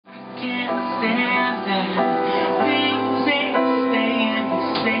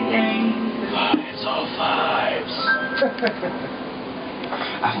Vibes or Fibes.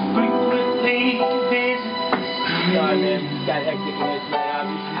 I frequently visit the city. Sorry, man. Got hectic in this, man.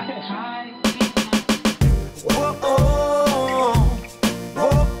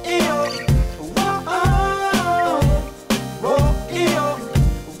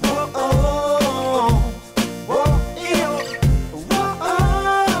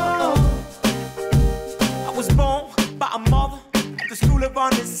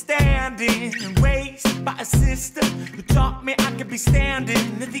 Understanding and raised by a sister who taught me I could be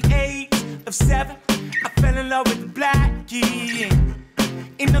standing. At the age of 7, I fell in love with a blackie.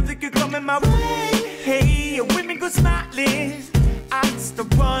 Ain't nothing could come in my way. Hey, women go smiling, I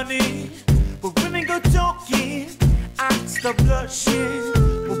stop running. But women go talking, I stop blushing.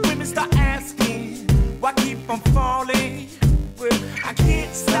 But women start asking, why keep on falling? Well, I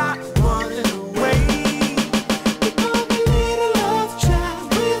can't stop running away.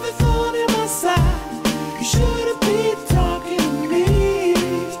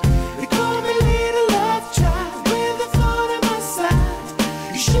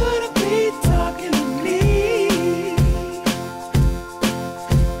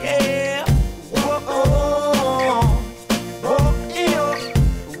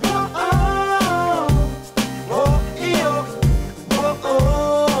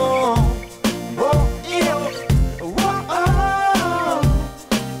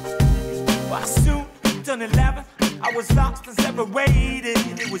 I was lost and separated.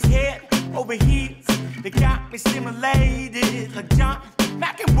 It was head over heels that got me stimulated. Like John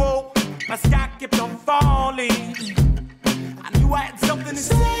McEnroe, my sky kept on falling. I knew I had something to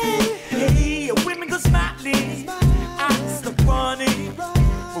say. Hey, women go smiling, I stop running.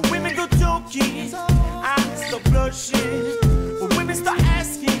 But women go joking, I stop blushing. But women start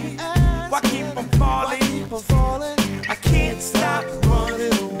asking, why keep on falling? I can't stop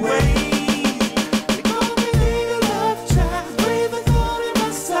running away.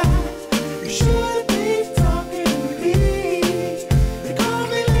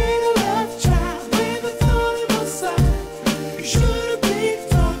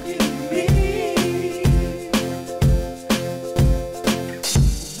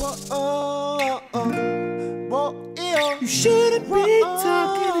 You shouldn't be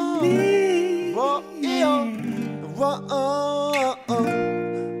talking to me.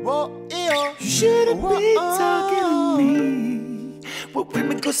 You shouldn't be talking to me. But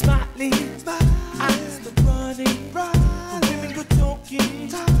women go smiling, I stop running. But women go talking,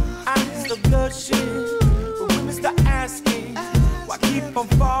 I stop blushing.